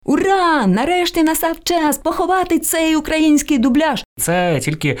Ура! Нарешті настав час поховати цей український дубляж. Це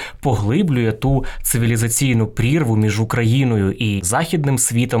тільки поглиблює ту цивілізаційну прірву між Україною і західним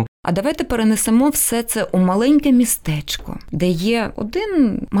світом. А давайте перенесемо все це у маленьке містечко, де є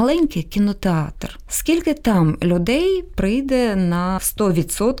один маленький кінотеатр. Скільки там людей прийде на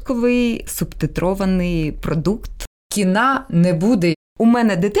 100% субтитрований продукт? Кіна не буде. У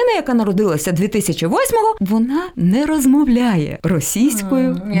мене дитина, яка народилася 2008-го, вона не розмовляє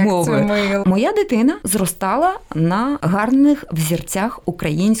російською мовою. Моя дитина зростала на гарних взірцях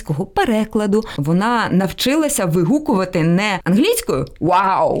українського перекладу. Вона навчилася вигукувати не англійською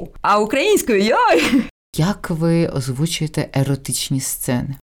 «вау», а українською «йой». Як ви озвучуєте еротичні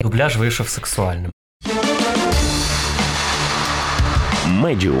сцени? Дубляж вийшов сексуальним.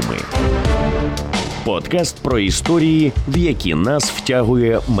 Медіуми. Подкаст про історії, в які нас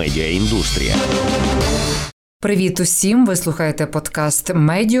втягує медіаіндустрія. Привіт усім! Ви слухаєте подкаст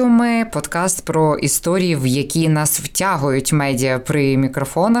 «Медіуми», подкаст про історії, в які нас втягують медіа. При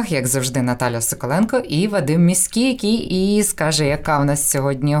мікрофонах, як завжди, Наталя Соколенко і Вадим Міський, який і скаже, яка в нас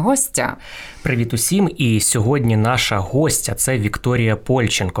сьогодні гостя. Привіт усім! І сьогодні наша гостя – це Вікторія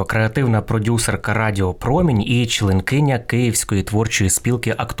Польченко, креативна продюсерка Радіо Промінь і членкиня Київської творчої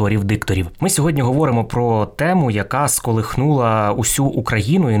спілки акторів-дикторів. Ми сьогодні говоримо про тему, яка сколихнула усю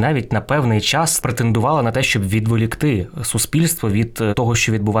Україну і навіть на певний час претендувала на те, щоб відволікти суспільство від того,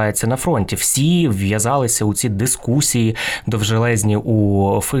 що відбувається на фронті. Всі в'язалися у ці дискусії довжелезні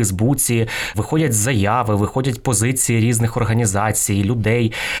у Фейсбуці, виходять заяви, виходять позиції різних організацій,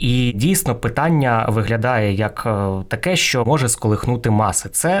 людей. І дійсно питання виглядає як таке, що може сколихнути маси.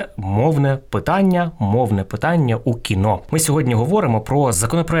 Це мовне питання у кіно. Ми сьогодні говоримо про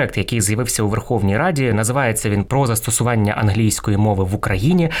законопроект, який з'явився у Верховній Раді. Називається він «Про застосування англійської мови в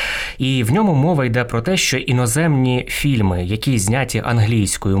Україні». І в ньому мова йде про те, що іноземні фільми, які зняті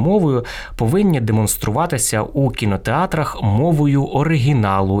англійською мовою, повинні демонструватися у кінотеатрах мовою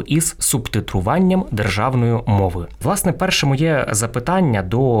оригіналу із субтитруванням державною мовою. Власне, перше моє запитання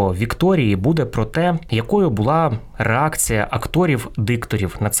до Вікторії буде про те, якою була реакція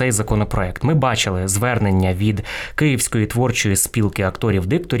акторів-дикторів на цей законопроект. Ми бачили звернення від Київської творчої спілки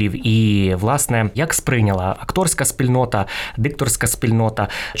акторів-дикторів і, власне, як сприйняла акторська спільнота, дикторська спільнота,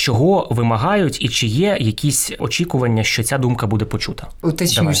 чого вимагають і чи є якісь очікування, що ця думка буде почута?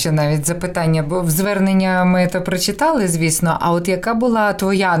 Уточню ще навіть запитання, бо в звернення ми це прочитали, звісно, а от яка була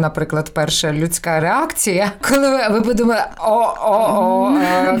твоя, наприклад, перша людська реакція, коли ви подумали,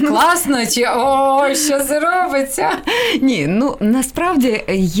 класно, чи що це робиться? Ні, насправді,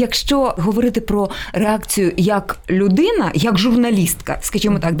 якщо говорити про реакцію як людина, як журналістка,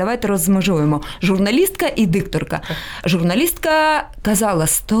 скажімо так, давайте розмежуємо. Журналістка і дикторка. Журналістка казала,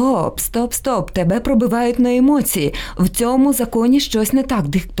 стоп, тебе пробивають на емоції. В цьому законі щось не так.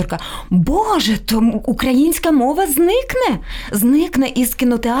 Дикторка, боже, то українська мова зникне із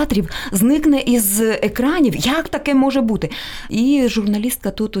кінотеатрів, зникне із екранів. Як таке може бути? І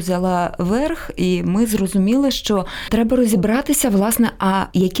журналістка тут взяла верх, і ми зрозуміли, що треба розібратися, власне, а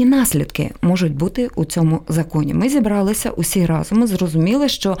які наслідки можуть бути у цьому законі. Ми зібралися усі разом, зрозуміли,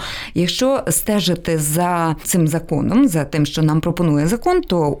 що якщо стежити за цим законом, за тим, що нам пропонує закон,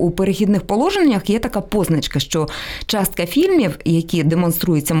 то у перехідних положеннях є така позначка, що частка фільмів, які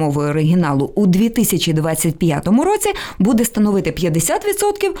демонструються мовою оригіналу у 2025 році, буде становити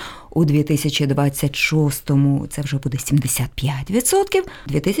 50%, у 2026 це вже буде 75%,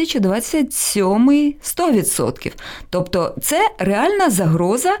 2027 – 100%. Тобто це реальна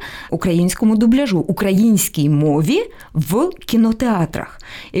загроза українському дубляжу, українській мові в кінотеатрах.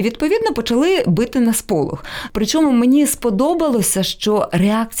 І, відповідно, почали бити на сполох. Причому мені сподобалося, що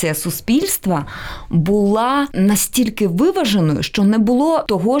реакція суспільства була настільки виваженою, що не було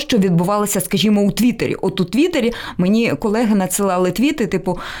того, що відбувалося, скажімо, у Твіттері. От у Твіттері мені колеги надсилали твіти,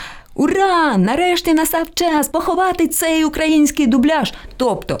 типу «Ура! Нарешті настав час поховати цей український дубляж!»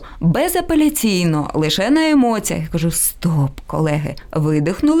 Тобто, безапеляційно, лише на емоціях. Я кажу, стоп, колеги,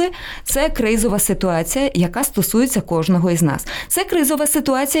 видихнули. Це кризова ситуація, яка стосується кожного із нас. Це кризова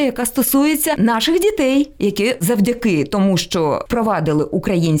ситуація, яка стосується наших дітей, які завдяки тому, що впровадили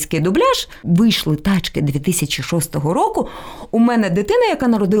український дубляж, вийшли тачки 2006 року. У мене дитина, яка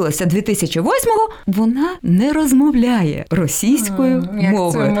народилася 2008-го, вона не розмовляє російською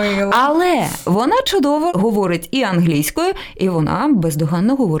мовою. Але вона чудово говорить і англійською, і вона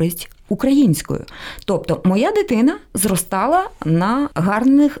бездоганно говорить українською. Тобто моя дитина зростала на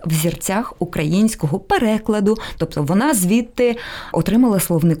гарних взірцях українського перекладу, тобто вона звідти отримала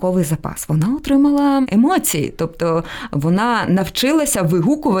словниковий запас, вона отримала емоції, тобто вона навчилася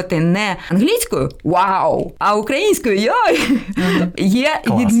вигукувати не англійською «вау», а українською «йой». Є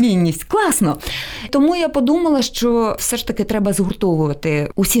відмінність. Класно. Тому я подумала, що все ж таки треба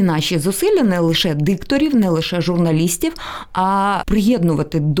згуртовувати усі наші зусилля, не лише дикторів, не лише журналістів, а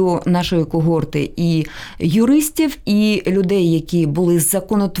приєднувати до нашої когорти і юристів, і людей, які були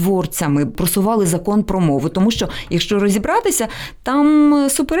законотворцями, просували закон про мову. Тому що, якщо розібратися, там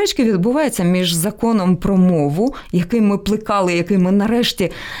суперечки відбуваються між законом про мову, який ми плекали, який ми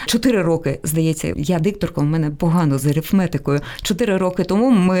нарешті 4 роки, здається, я дикторка, у мене погано з арифметикою, 4 роки тому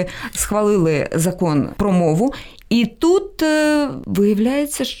ми схвалили закон про мову, і тут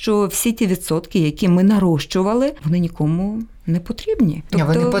виявляється, що всі ті відсотки, які ми нарощували, вони нікому не потрібні. Тобто,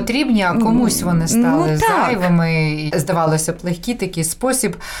 вони потрібні, а комусь вони стали зайвими. Здавалося б, легкий такий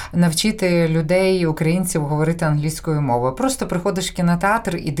спосіб навчити людей, українців, говорити англійською мовою. Просто приходиш в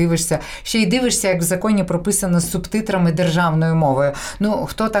кінотеатр і дивишся, як в законі прописано з субтитрами державною мовою.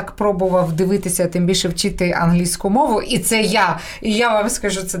 Хто так пробував дивитися, тим більше вчити англійську мову, і це я. І я вам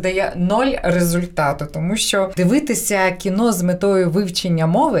скажу, це дає 0 результату, тому що дивитися кіно з метою вивчення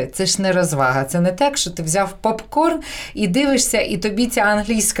мови – це ж не розвага. Це не так, що ти взяв попкорн і дивишся, і тобі ця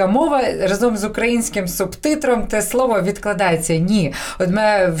англійська мова разом з українським субтитром те слово відкладається. Ні. От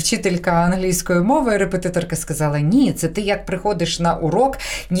моя вчителька англійської мови, репетиторка, сказала, ні, це ти як приходиш на урок,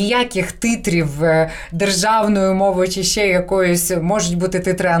 ніяких титрів державною мовою чи ще якоюсь, можуть бути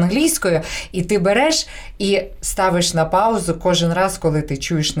титри англійською, і ти береш і ставиш на паузу кожен раз, коли ти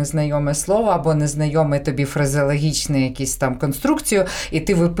чуєш незнайоме слово або незнайоме тобі фразеологічне якісь там конструкцію, і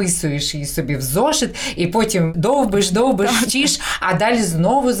ти виписуєш її собі в зошит, і потім довбиш, вчиш, а далі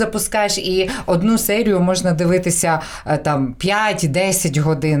знову запускаєш, і одну серію можна дивитися там 5, 10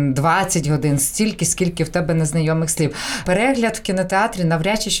 годин, 20 годин, стільки, скільки в тебе незнайомих слів. Перегляд в кінотеатрі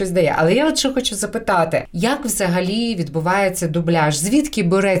навряд чи щось дає. Але я от що хочу запитати, як взагалі відбувається дубляж? Звідки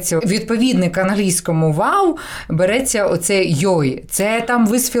береться відповідник англійському «вау», береться оце «йой»? Це там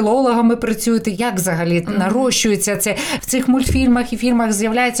ви з філологами працюєте? Як взагалі нарощується це? В цих мультфільмах і фільмах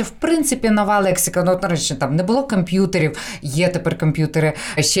з'являється, в принципі, нова лексика. Нарешті, там не було комп'ютерів, є тепер комп'ютери,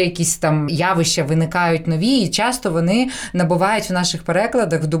 ще якісь там явища виникають нові, і часто вони набувають в наших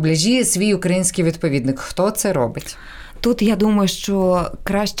перекладах, в дубляжі свій український відповідник. Хто це робить? Тут, я думаю, що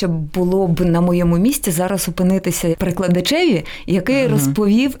краще було б на моєму місці зараз опинитися перекладачеві, який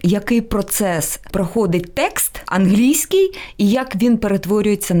розповів, який процес проходить текст англійський і як він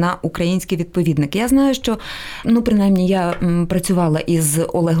перетворюється на український відповідник. Я знаю, що, принаймні, я працювала із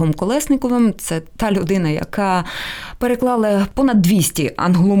Олегом Колесниковим. Це та людина, яка переклала понад 200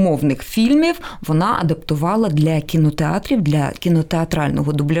 англомовних фільмів. Вона адаптувала для кінотеатрів, для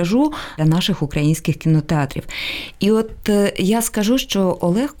кінотеатрального дубляжу, для наших українських кінотеатрів. І от я скажу, що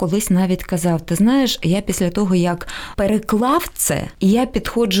Олег колись навіть казав, ти знаєш, я після того, як переклав це, я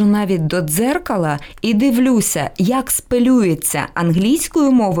підходжу навіть до дзеркала і дивлюся, як спелюється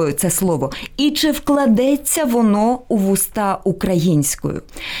англійською мовою це слово, і чи вкладеться воно у вуста українською.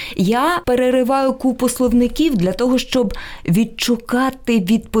 Я перериваю купу словників для того, щоб відшукати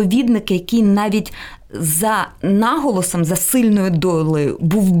відповідник, який навіть за наголосом, за сильною долею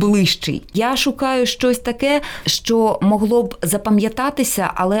був ближчий. Я шукаю щось таке, що могло б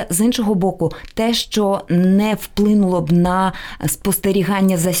запам'ятатися, але з іншого боку, те, що не вплинуло б на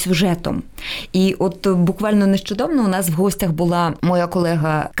спостерігання за сюжетом. І от буквально нещодавно у нас в гостях була моя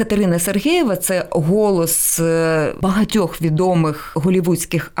колега Катерина Сергієва, це голос багатьох відомих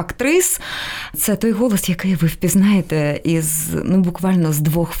голлівудських актрис. Це той голос, який ви впізнаєте із, буквально з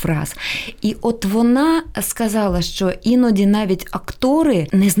 2 фраз. І от вона сказала, що іноді навіть актори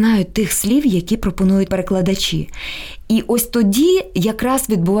не знають тих слів, які пропонують перекладачі. І ось тоді якраз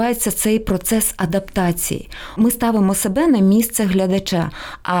відбувається цей процес адаптації. Ми ставимо себе на місце глядача.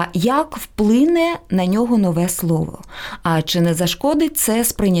 А як вплине на нього нове слово? А чи не зашкодить це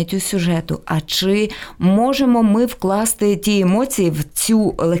сприйняттю сюжету? А чи можемо ми вкласти ті емоції в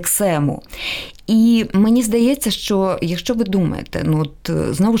цю лексему? І мені здається, що якщо ви думаєте,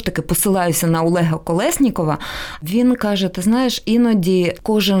 знову ж таки посилаюся на Олега Колеснікова, він каже, ти знаєш, іноді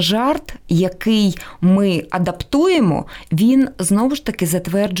кожен жарт, який ми адаптуємо, він знову ж таки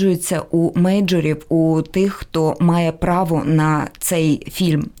затверджується у мейджорів, у тих, хто має право на цей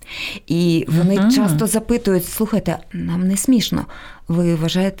фільм. І вони часто запитують, слухайте, нам не смішно. Ви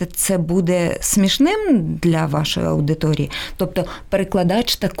вважаєте, це буде смішним для вашої аудиторії? Тобто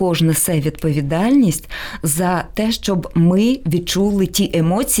перекладач також несе відповідальність за те, щоб ми відчули ті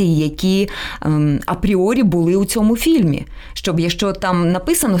емоції, які апріорі були у цьому фільмі. Щоб якщо там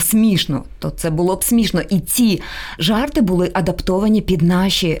написано смішно, то це було б смішно. І ці жарти були адаптовані під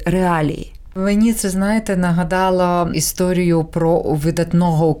наші реалії. Мені це, знаєте, нагадало історію про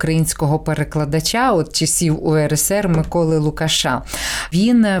видатного українського перекладача от часів УРСР Миколи Лукаша.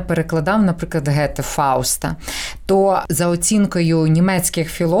 Він перекладав, наприклад, Гете Фауста. То за оцінкою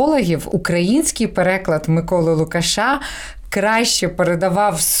німецьких філологів, український переклад Миколи Лукаша краще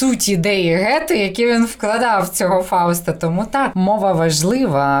передавав суть ідеї Гете, які він вкладав в цього Фауста. Тому так, мова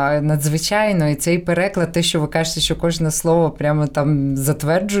важлива, надзвичайно. І цей переклад, те, що ви кажете, що кожне слово прямо там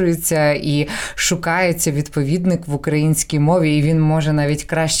затверджується і шукається відповідник в українській мові, і він може навіть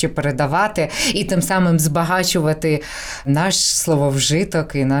краще передавати, і тим самим збагачувати наш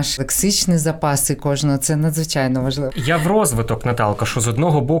слововжиток і наш лексичний запас і кожного. Це надзвичайно важливо. Я в розвиток, Наталка, що з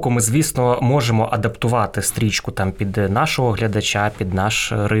одного боку ми, звісно, можемо адаптувати стрічку там під нашу глядача, під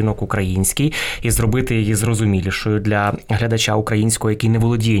наш ринок український і зробити її зрозумілішою для глядача українського, який не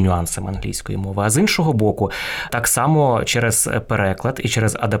володіє нюансами англійської мови. А з іншого боку, так само через переклад і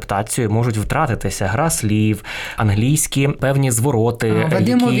через адаптацію можуть втратитися гра слів, англійські певні звороти.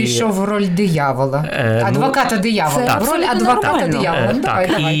 Вадим увійшов в роль диявола. Адвоката диявола. В роль адвоката диявола. Так,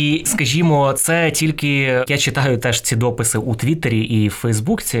 і, скажімо, це тільки, я читаю теж ці дописи у Твіттері і в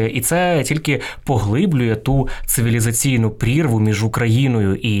Фейсбуці, і це тільки поглиблює ту цивілізаційну прірву між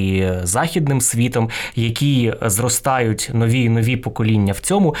Україною і західним світом, які зростають нові покоління в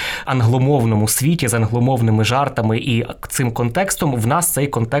цьому англомовному світі з англомовними жартами, і цим контекстом в нас цей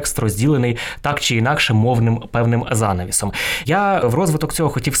контекст розділений так чи інакше мовним певним занавісом. Я в розвиток цього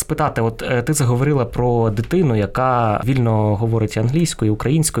хотів спитати, от ти заговорила про дитину, яка вільно говорить англійською,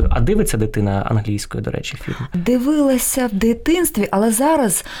 українською, а дивиться дитина англійською, до речі, фільм? Дивилася в дитинстві, але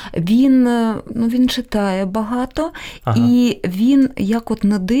зараз він читає багато, і він, як от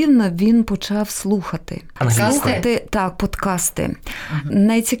не дивно, він почав слухати. Подкасти.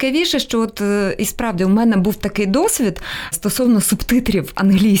 Найцікавіше, що от і справді у мене був такий досвід стосовно субтитрів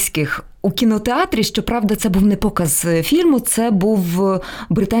англійських у кінотеатрі. Щоправда, це був не показ фільму, це був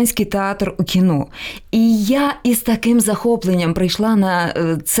британський театр у кіно. І я із таким захопленням прийшла на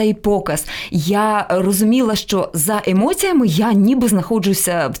цей показ. Я розуміла, що за емоціями я ніби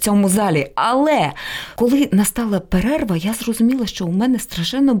знаходжуся в цьому залі. Але коли настала перерва, я зрозуміла, що у мене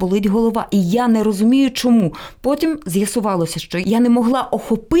страшенно болить голова. І я не розумію, чому. Потім з'ясувалося, що я не могла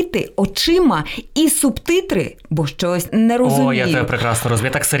охопити очима і субтитри, бо щось не розумію. О, я тебе прекрасно розумію.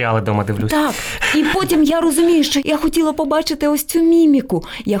 Я так серіали дома дивлюсь. Так. І потім я розумію, що я хотіла побачити ось цю міміку.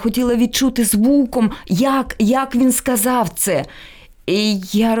 Я хотіла відчути звуком, як він сказав це. І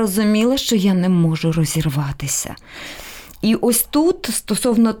я розуміла, що я не можу розірватися. І ось тут,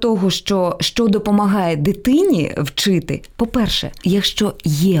 стосовно того, що допомагає дитині вчити, по-перше, якщо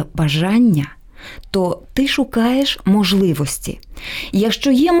є бажання, то ти шукаєш можливості.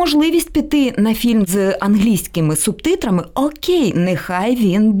 Якщо є можливість піти на фільм з англійськими субтитрами, окей, нехай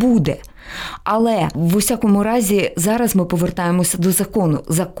він буде. Але в усякому разі зараз ми повертаємося до закону.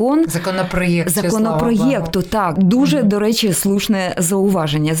 Законопроєкту, так. Дуже, до речі, слушне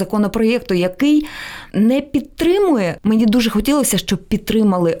зауваження. Законопроєкту, який не підтримує, мені дуже хотілося, щоб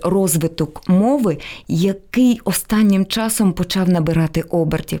підтримали розвиток мови, який останнім часом почав набирати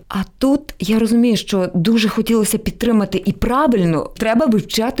обертів. А тут я розумію, що дуже хотілося підтримати і правильно, треба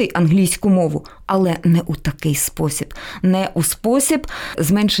вивчати англійську мову, але не у такий спосіб. Не у спосіб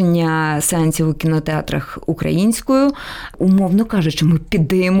зменшення сеансів у кінотеатрах українською, умовно кажучи, ми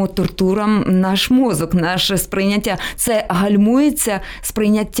піддаємо тортурам наш мозок, наше сприйняття. Це гальмується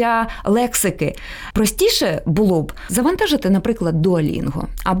сприйняття лексики. Простіше було б завантажити, наприклад, Duolingo,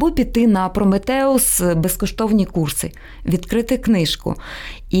 або піти на Прометеус безкоштовні курси, відкрити книжку.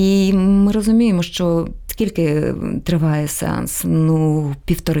 І ми розуміємо, що скільки триває сеанс?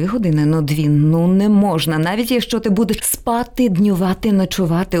 1,5 години, 2. Не можна. Навіть якщо ти будеш спати, днювати,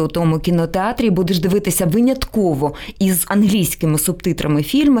 ночувати у тому кінотеатрі, кінотеатрі, будеш дивитися винятково із англійськими субтитрами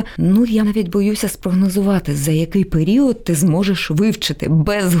фільми, я навіть боюся спрогнозувати, за який період ти зможеш вивчити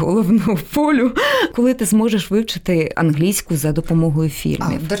без головного болю, коли ти зможеш вивчити англійську за допомогою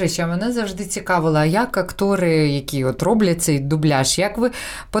фільмів. До речі, мене завжди цікавило, як актори, які роблять цей дубляж, як ви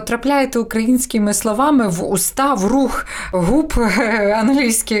потрапляєте українськими словами в уста, в рух губ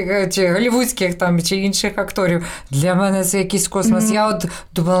англійських чи голлівудських чи інших акторів. Для мене це якийсь космос. Я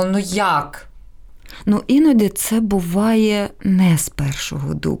думала, як? Іноді це буває не з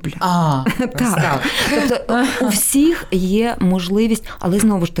першого дубля. Так. Тобто у всіх є можливість, але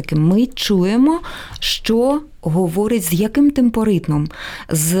знову ж таки ми чуємо, що говорить, з яким темпоритмом,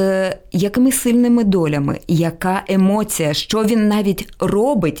 з якими сильними долями, яка емоція, що він навіть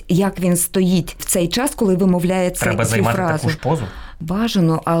робить, як він стоїть в цей час, коли вимовляє цю фразу. Треба займати таку ж позу?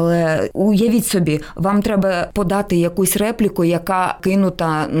 Бажано, але уявіть собі, вам треба подати якусь репліку, яка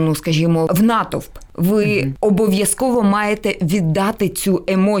кинута, скажімо, в натовп. Ви обов'язково маєте віддати цю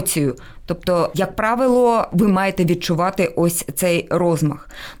емоцію. Тобто, як правило, ви маєте відчувати ось цей розмах.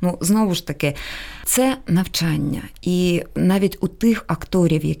 Знову ж таки, це навчання. І навіть у тих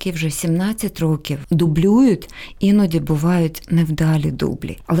акторів, які вже 17 років дублюють, іноді бувають невдалі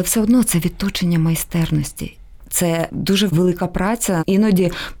дублі. Але все одно це відточення майстерності. Це дуже велика праця.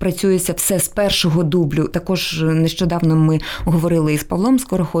 Іноді працюється все з першого дублю. Також нещодавно ми говорили із Павлом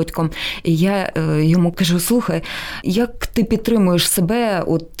Скороходьком, і я йому кажу: слухай, як ти підтримуєш себе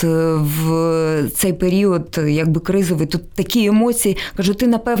в цей період, кризовий, тут такі емоції. Кажу, ти,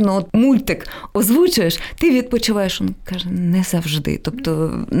 напевно, мультик озвучуєш, ти відпочиваєш. Він каже, не завжди.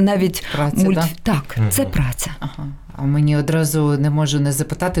 Тобто навіть праця, да? Так, це праця. Ага. А мені одразу не можу не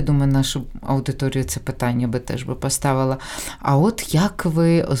запитати, думаю, нашу аудиторію це питання теж поставила. А як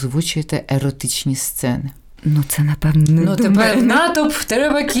ви озвучуєте еротичні сцени? Це, напевно, тепер натовп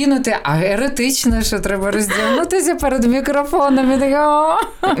треба кинути, а еротично, що треба роздягнутися перед мікрофоном.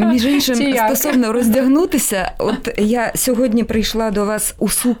 Між іншим, стосовно роздягнутися, я сьогодні прийшла до вас у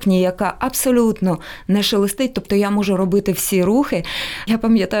сукні, яка абсолютно не шелестить, тобто я можу робити всі рухи. Я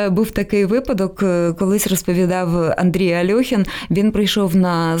пам'ятаю, був такий випадок, колись розповідав Андрій Альохін, він прийшов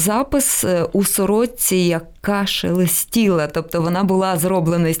на запис у сорочці, яка шелестіла, тобто вона була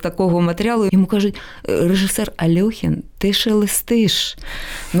зроблена із такого матеріалу. Йому кажуть: режисер Альохін, ти шелестиш.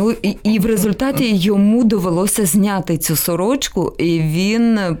 І в результаті йому довелося зняти цю сорочку, і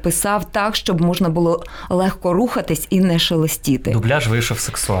він писав так, щоб можна було легко рухатись і не шелестіти. Дубляж вийшов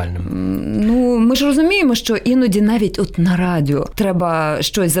сексуальним. Ми ж розуміємо, що іноді навіть на радіо треба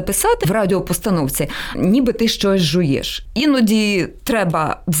щось записати в радіопостановці, ніби ти щось жуєш. Іноді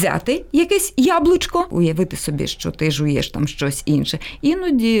треба взяти якесь яблучко, уявити собі, що ти жуєш там щось інше.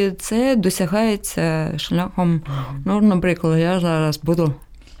 Іноді це досягається шляхом, наприклад, я зараз буду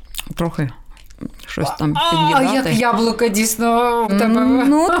трохи щось там під'їдати. А як яблуко дійсно в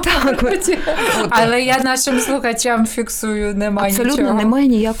тебе? Так. Але я нашим слухачам фіксую, немає абсолютно нічого. Немає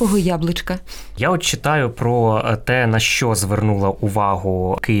ніякого яблучка. Я читаю про те, на що звернула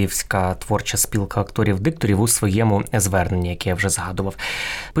увагу Київська творча спілка акторів-дикторів у своєму зверненні, яке я вже згадував.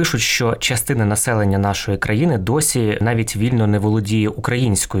 Пишуть, що частина населення нашої країни досі навіть вільно не володіє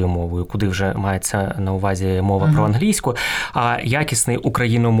українською мовою, куди вже мається на увазі мова про англійську, а якісний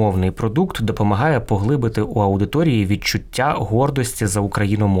україномовний продукт допомагає поглибити у аудиторії відчуття гордості за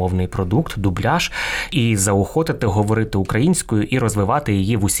україномовний продукт, дубляж, і заохотити говорити українською і розвивати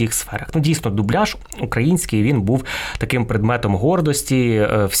її в усіх сферах. Дійсно, дубляж український, він був таким предметом гордості.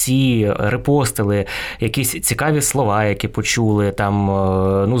 Всі репостили якісь цікаві слова, які почули.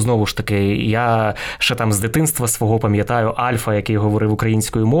 Знову ж таки, я ще з дитинства свого пам'ятаю Альфа, який говорив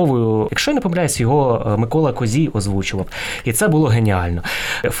українською мовою. Якщо я не помиляюсь, його Микола Козій озвучував. І це було геніально.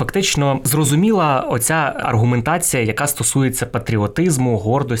 Фактично, зрозуміла оця аргументація, яка стосується патріотизму,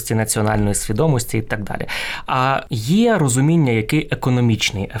 гордості, національної свідомості і так далі. А є розуміння, який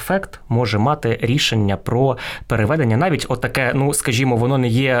економічний ефект може мати рішення про переведення. Навіть отаке, скажімо, воно не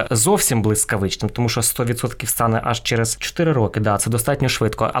є зовсім блискавичним, тому що 100% стане аж через 4 роки. Це достатньо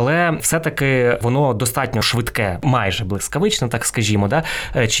швидко. Але все-таки воно достатньо швидке, майже блискавичне, так скажімо.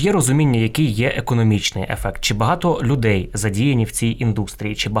 Чи є розуміння, який є економічний ефект? Чи багато людей задіяні в цій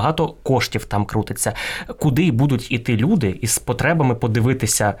індустрії? Чи багато коштів там крутиться? Куди будуть іти люди із потребами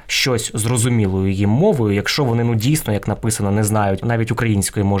подивитися щось зрозумілою їм мовою, якщо вони, дійсно, як написано, не знають навіть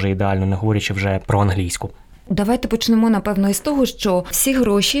української, може, ідеально, не говорячи вже про англійську? Давайте почнемо, напевно, із того, що всі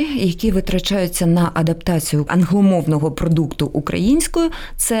гроші, які витрачаються на адаптацію англомовного продукту українською,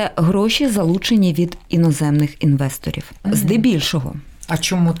 це гроші, залучені від іноземних інвесторів. Здебільшого. А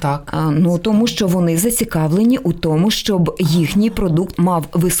чому так? Тому що вони зацікавлені у тому, щоб їхній продукт мав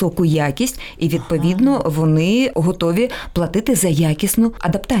високу якість, і, відповідно, вони готові платити за якісну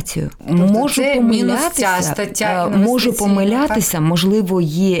адаптацію. Можу помилятися, можливо,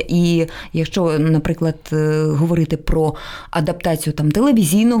 є і, якщо, наприклад, говорити про адаптацію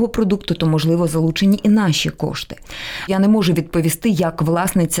телевізійного продукту, то, можливо, залучені і наші кошти. Я не можу відповісти, як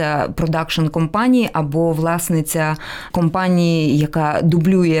власниця продакшн-компанії або власниця компанії, яка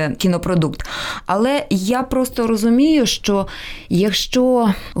дублює кінопродукт. Але я просто розумію, що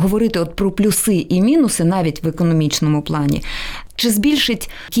якщо говорити про плюси і мінуси, навіть в економічному плані, чи збільшить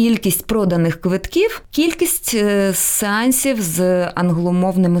кількість проданих квитків, кількість сеансів з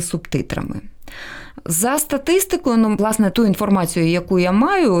англомовними субтитрами? За статистикою, власне, ту інформацію, яку я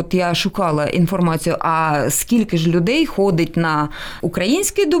маю, я шукала інформацію, а скільки ж людей ходить на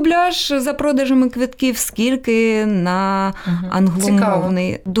український дубляж за продажами квитків, скільки на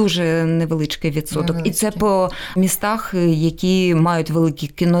англомовний. Цікаво. Дуже невеличкий відсоток. І це по містах, які мають великі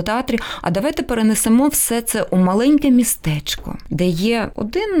кінотеатри. А давайте перенесемо все це у маленьке містечко, де є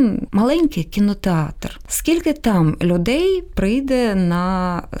один маленький кінотеатр. Скільки там людей прийде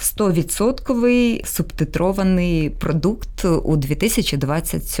на 100% субтитрований продукт у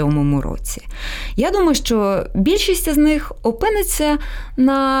 2027 році? Я думаю, що більшість з них опиниться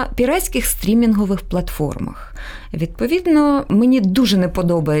на піратських стрімінгових платформах. Відповідно, мені дуже не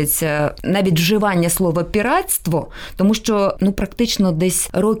подобається навіть вживання слова «піратство», тому що практично десь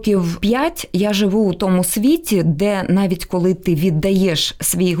років 5 я живу у тому світі, де навіть коли ти віддаєш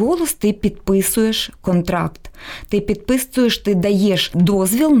свій голос, ти підписуєш контракт. Ти даєш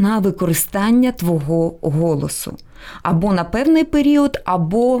дозвіл на використання твого голосу. Або на певний період,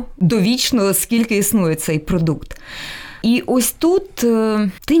 або довічно, скільки існує цей продукт. І ось тут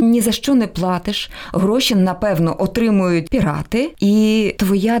ти ні за що не платиш, гроші, напевно, отримують пірати, і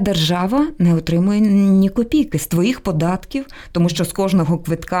твоя держава не отримує ні копійки з твоїх податків, тому що з кожного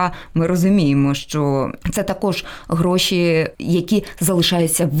квитка ми розуміємо, що це також гроші, які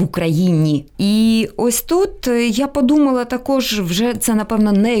залишаються в Україні. І ось тут я подумала також, вже це,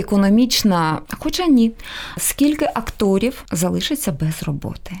 напевно, не економічна, хоча ні, скільки акторів залишиться без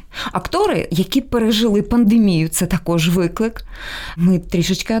роботи. Актори, які пережили пандемію, це також виклик. Ми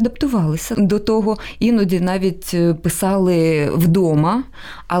трішечки адаптувалися до того, іноді навіть писали вдома,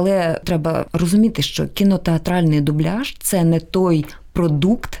 але треба розуміти, що кінотеатральний дубляж – це не той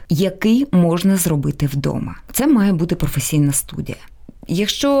продукт, який можна зробити вдома. Це має бути професійна студія.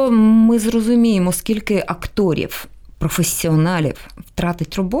 Якщо ми зрозуміємо, скільки акторів, професіоналів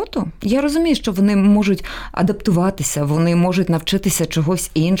втратить роботу, я розумію, що вони можуть адаптуватися, вони можуть навчитися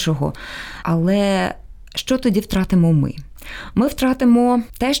чогось іншого, але що тоді втратимо ми? Ми втратимо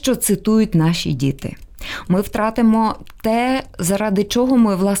те, що цитують наші діти. Ми втратимо те, заради чого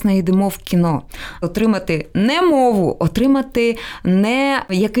ми, власне, йдемо в кіно. Отримати не мову, отримати не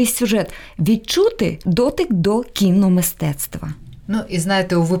якийсь сюжет. Відчути дотик до кіномистецтва. І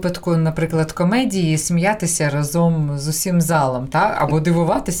знаєте, у випадку, наприклад, комедії, сміятися разом з усім залом, так? Або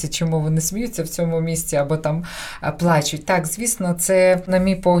дивуватися, чому вони сміються в цьому місці, або там плачуть. Так, звісно, це, на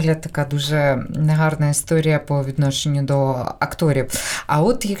мій погляд, така дуже негарна історія по відношенню до акторів. А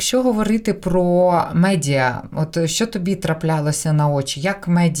от якщо говорити про медіа, от що тобі траплялося на очі? Як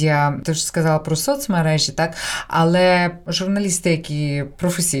медіа, ти ж сказала про соцмережі, так? Але журналісти, які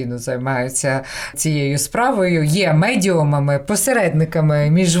професійно займаються цією справою, є медіумами, посередниками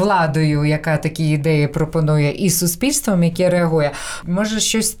між владою, яка такі ідеї пропонує, і суспільством, яке реагує. Може,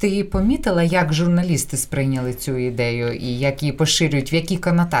 щось ти помітила, як журналісти сприйняли цю ідею і як її поширюють, в які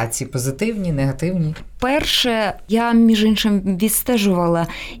конотації, позитивні, негативні? Перше, я, між іншим, відстежувала,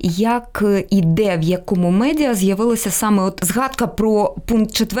 як і де, в якому медіа з'явилася саме згадка про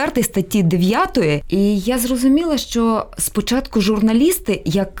пункт 4 статті 9, і я зрозуміла, що спочатку журналісти,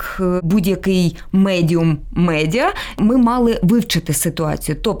 як будь-який медіум медіа, ми мали вивчити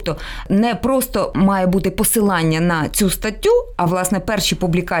ситуацію. Тобто не просто має бути посилання на цю статтю, а, власне, перші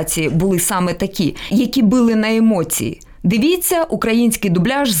публікації були саме такі, які били на емоції. Дивіться, український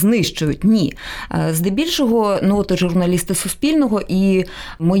дубляж знищують. Ні. Здебільшого, журналісти Суспільного і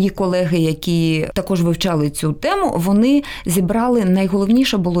мої колеги, які також вивчали цю тему, вони зібрали,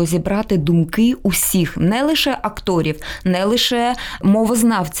 найголовніше було зібрати думки усіх, не лише акторів, не лише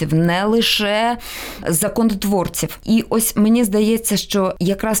мовознавців, не лише законотворців. І ось мені здається, що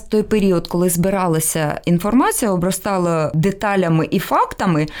якраз в той період, коли збиралася інформація, обростала деталями і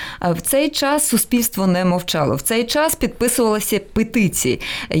фактами, в цей час суспільство не мовчало. В цей час підписувалися петиції.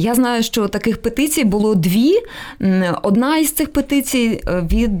 Я знаю, що таких петицій було 2. Одна із цих петицій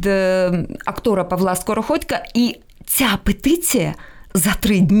від актора Павла Скороходька. І ця петиція за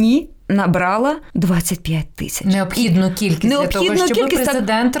 3 дні набрала 25 тисяч. Необхідну кількість для того, щоб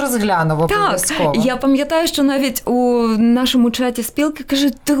президент розглянув обов'язково. Так, я пам'ятаю, що навіть у нашому чаті спілки каже,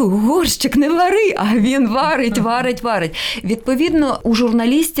 ти горщик не вари, а він варить. Відповідно, у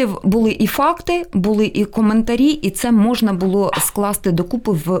журналістів були і факти, були і коментарі, і це можна було скласти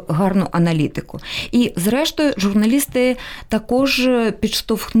докупи в гарну аналітику. І, зрештою, журналісти також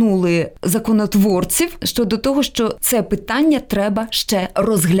підштовхнули законотворців щодо того, що це питання треба ще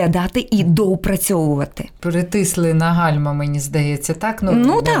розглядати і доопрацьовувати. Притисли на гальма, мені здається, так?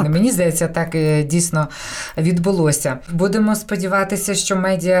 Так. Мені здається, так дійсно відбулося. Будемо сподіватися, що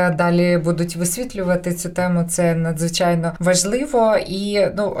медіа далі будуть висвітлювати цю тему. Це надзвичайно важливо. І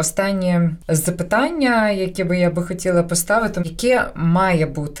останнє запитання, яке я би хотіла поставити, яке має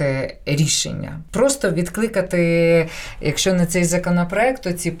бути рішення? Просто відкликати, якщо не цей законопроект,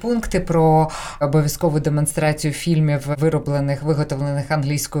 то ці пункти про обов'язкову демонстрацію фільмів, виготовлених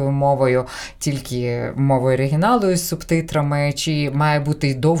англійською мовою, тільки мовою оригіналу із субтитрами, чи має бути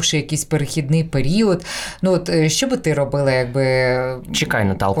й довший якийсь перехідний період. Що би ти робила, якби... Чекай,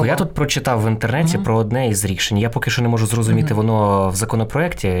 Наталко, я тут прочитав в інтернеті про одне із рішень. Я поки що не можу зрозуміти, воно в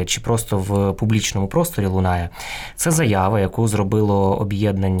законопроекті чи просто в публічному просторі лунає. Це заява, яку зробило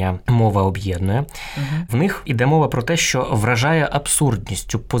об'єднання «Мова об'єднує». В них іде мова про те, що вражає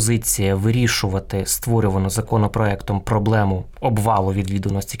абсурдністю позиція вирішувати створювану законопроектом проблему обвалу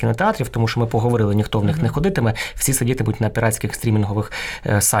відвідуваності кінотеатрів, тому що ми поговорили, ніхто в них не ходитиме, всі сидітимуть на піратських стрімінгових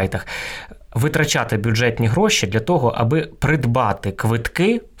сайтах. Витрачати бюджетні гроші для того, аби придбати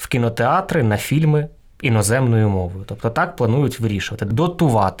квитки в кінотеатри на фільми іноземною мовою. Тобто так планують вирішувати,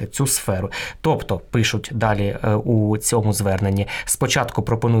 дотувати цю сферу. Тобто, пишуть далі у цьому зверненні, спочатку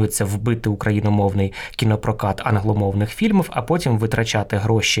пропонується вбити україномовний кінопрокат англомовних фільмів, а потім витрачати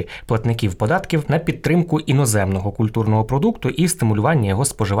гроші платників податків на підтримку іноземного культурного продукту і стимулювання його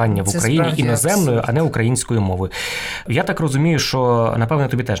споживання в Україні іноземною, а не українською мовою. Я так розумію, що, напевно,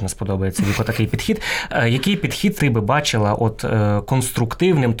 тобі теж не сподобається такий підхід. Який підхід ти би бачила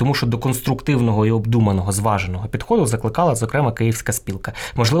конструктивним, тому що до конструктивного і обдуманого зваженого підходу закликала, зокрема, Київська спілка.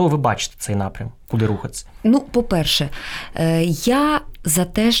 Можливо, ви бачите цей напрям, куди рухатися? По-перше, я за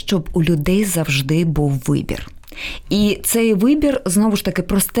те, щоб у людей завжди був вибір. І цей вибір, знову ж таки,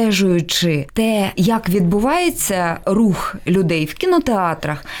 простежуючи те, як відбувається рух людей в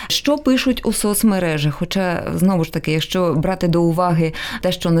кінотеатрах, що пишуть у соцмережах. Хоча, знову ж таки, якщо брати до уваги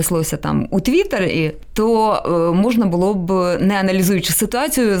те, що неслося там у Твіттері, то можна було б, не аналізуючи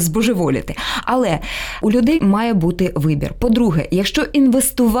ситуацію, збожеволіти. Але у людей має бути вибір. По-друге, якщо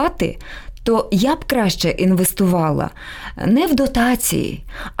інвестувати, то я б краще інвестувала не в дотації,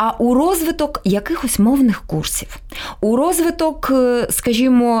 а у розвиток якихось мовних курсів. У розвиток,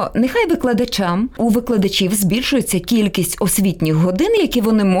 скажімо, нехай у викладачів збільшується кількість освітніх годин, які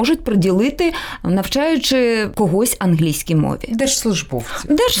вони можуть приділити, навчаючи когось англійській мові.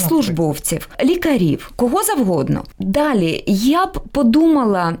 Держслужбовців, лікарів, кого завгодно. Далі, я б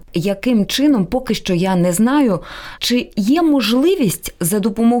подумала, яким чином, поки що я не знаю, чи є можливість за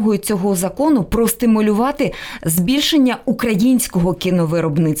допомогою цього закону простимулювати збільшення українського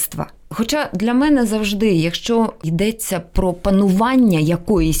кіновиробництва. Хоча для мене завжди, якщо йдеться про панування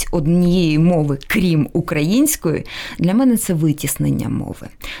якоїсь однієї мови, крім української, для мене це витіснення мови.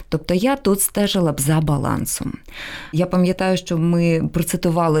 Тобто я тут стежила б за балансом. Я пам'ятаю, що ми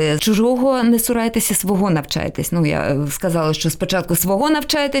процитували «Чужого не цурайтеся, свого навчайтесь». Я сказала, що спочатку свого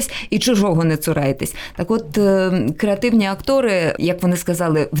навчайтесь і чужого не цурайтесь. Так от, креативні актори, як вони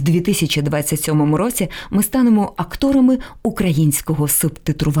сказали, в 2027 році ми станемо акторами українського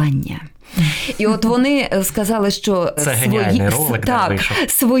субтитрування. І от вони сказали, що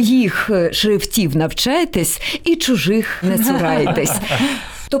своїх шрифтів навчайтесь і чужих не цурайтесь.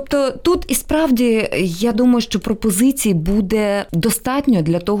 Тобто тут і справді, я думаю, що пропозицій буде достатньо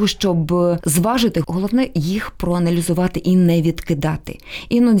для того, щоб зважити. Головне їх проаналізувати і не відкидати.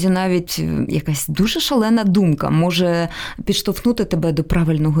 Іноді навіть якась дуже шалена думка може підштовхнути тебе до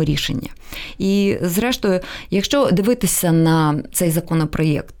правильного рішення. І зрештою, якщо дивитися на цей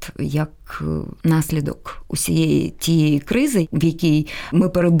законопроєкт як наслідок усієї тієї кризи, в якій ми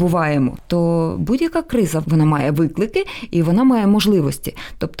перебуваємо, то будь-яка криза, вона має виклики і вона має можливості.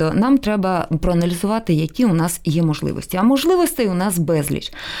 Тобто нам треба проаналізувати, які у нас є можливості. А можливостей у нас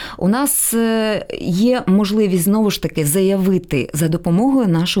безліч. У нас є можливість, знову ж таки, заявити за допомогою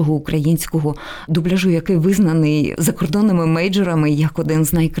нашого українського дубляжу, який визнаний закордонними мейджорами як один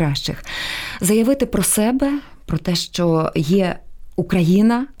з найкращих. Заявити про себе, про те, що є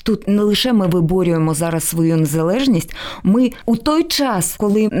Україна, тут не лише ми виборюємо зараз свою незалежність, ми у той час,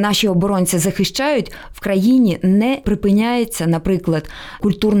 коли наші оборонці захищають, в країні не припиняється, наприклад,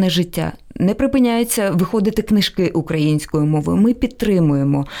 культурне життя. Не припиняються виходити книжки українською мовою. Ми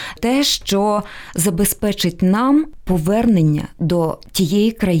підтримуємо те, що забезпечить нам повернення до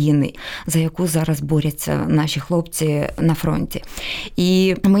тієї країни, за яку зараз борються наші хлопці на фронті.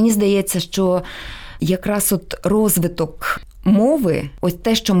 І мені здається, що якраз от розвиток мови, ось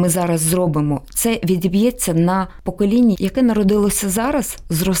те, що ми зараз зробимо, це відіб'ється на поколінні, яке народилося зараз,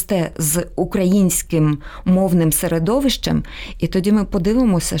 зросте з українським мовним середовищем, і тоді ми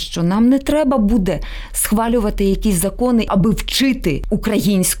подивимося, що нам не треба буде схвалювати якісь закони, аби вчити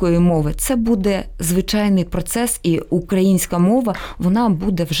української мови. Це буде звичайний процес, і українська мова, вона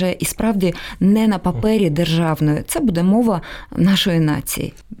буде вже і справді не на папері державною. Це буде мова нашої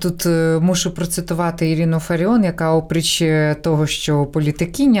нації. Тут мушу процитувати Ірину Фаріон, яка опріч того, що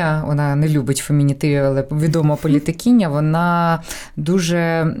політикиня, вона не любить фемінітиви, але відома політикиня, вона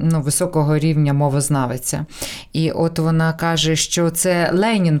дуже високого рівня мовознавиця. І от вона каже, що це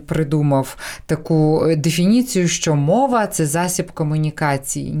Ленін придумав таку дефініцію, що мова – це засіб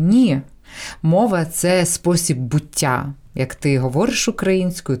комунікації. Ні. Мова – це спосіб буття. Як ти говориш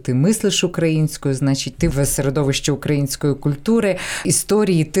українською, ти мислиш українською, значить ти в середовищі української культури,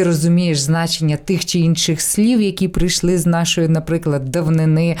 історії, ти розумієш значення тих чи інших слів, які прийшли з нашої, наприклад,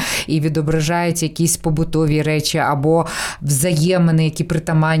 давнини і відображають якісь побутові речі або взаємини, які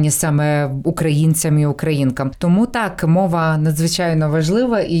притаманні саме українцям і українкам. Тому так, мова надзвичайно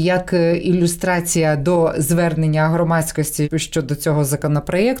важлива, і як ілюстрація до звернення громадськості щодо цього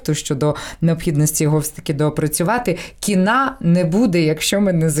законопроєкту, щодо необхідності його все-таки доопрацювати, кіна не буде, якщо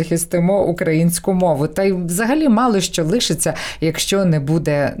ми не захистимо українську мову. Та й взагалі мало що лишиться, якщо не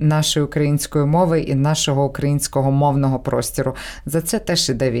буде нашої української мови і нашого українського мовного простору. За це теж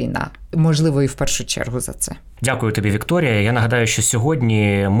іде війна. Можливо, і в першу чергу за це. Дякую тобі, Вікторія. Я нагадаю, що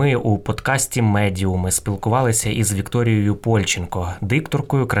сьогодні ми у подкасті «Медіуми» спілкувалися із Вікторією Польченко,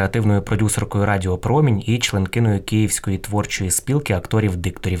 дикторкою, креативною продюсеркою Радіо Промінь і членкиною Київської творчої спілки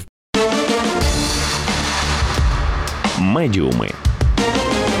акторів-дикторів. Медіуми.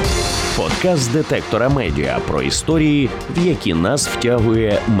 Подкаст детектора медіа про історії, в які нас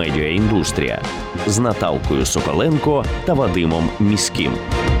втягує медіаіндустрія. З Наталкою Соколенко та Вадимом Міським.